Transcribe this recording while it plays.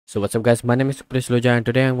So what's up guys, my name is SukhpreetSaluja and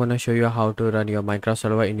today I'm going to show you how to run your Minecraft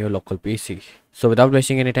server in your local PC. So without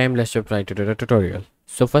wasting any time, let's jump right into the tutorial.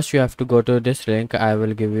 So first you have to go to this link. I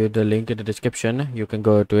will give you the link in the description. You can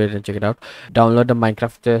go to it and check it out. Download the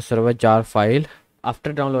Minecraft server jar file.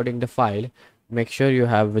 After downloading the file, make sure you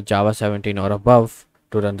have Java 17 or above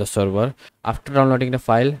to run the server. After downloading the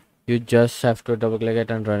file, you just have to double click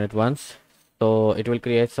it and run it once. So it will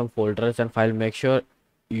create some folders and file. Make sure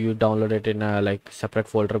you download it in a separate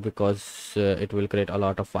folder because it will create a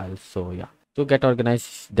lot of files. So yeah, to get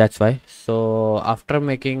organized, that's why. So after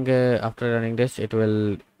running this, it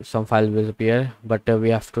will some file will appear, but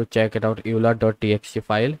we have to check it out. Eula.txt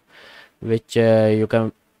file, which you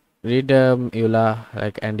can read Eula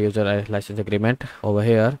end user license agreement over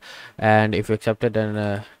here, and if you accept it,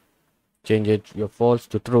 then change it your false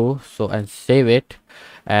to true. So and save it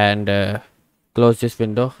and close this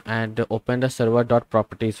window and open the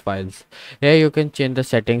server.properties files. Here you can change the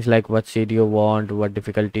settings like what seed you want, what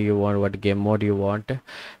difficulty you want, what game mode you want,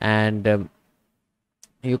 and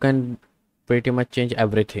you can pretty much change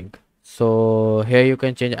everything. So here you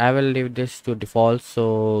can change. I will leave this to default.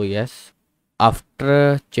 So yes,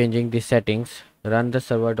 after changing the settings, run the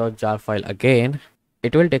server.jar file again.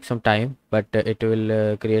 It will take some time, but it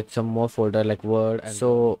will create some more folder like word, and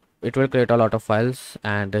so it will create a lot of files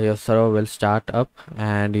and your server will start up,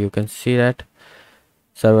 and you can see that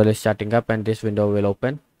server is starting up and this window will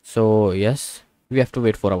open. So yes, we have to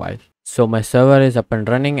wait for a while. So my server is up and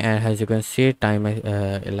running, and as you can see, time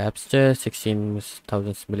elapsed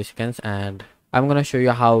 16,000 milliseconds, and I'm gonna show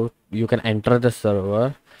you how you can enter the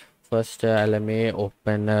server. First let me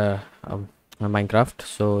open Minecraft,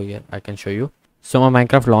 so yeah, I can show you. So my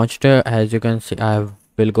Minecraft launched. As you can see, I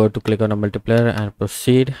will go to click on a multiplayer and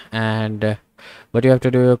proceed, and what you have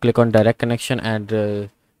to do, you click on direct connection, and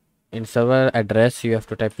in server address you have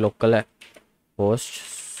to type local host.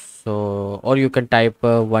 So or you can type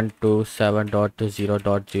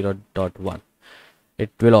 127.0.0.1.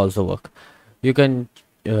 It will also work. You can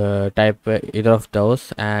type either of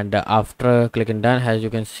those, and after clicking done, as you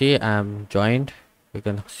can see, I'm joined. You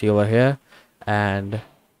can see over here, and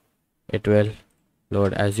it will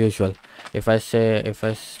load as usual. If I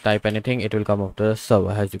type anything, it will come up to the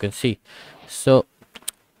server, as you can see. So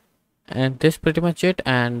and this pretty much it,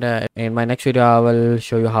 and in my next video I will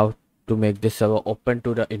show you how to make this server open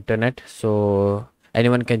to the internet, so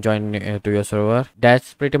anyone can join to your server.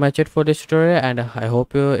 That's pretty much it for this tutorial, and I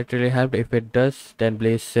hope it really helped. If it does, then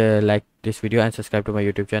please like this video and subscribe to my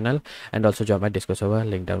YouTube channel, and also join my Discord server,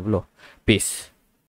 link down below. Peace.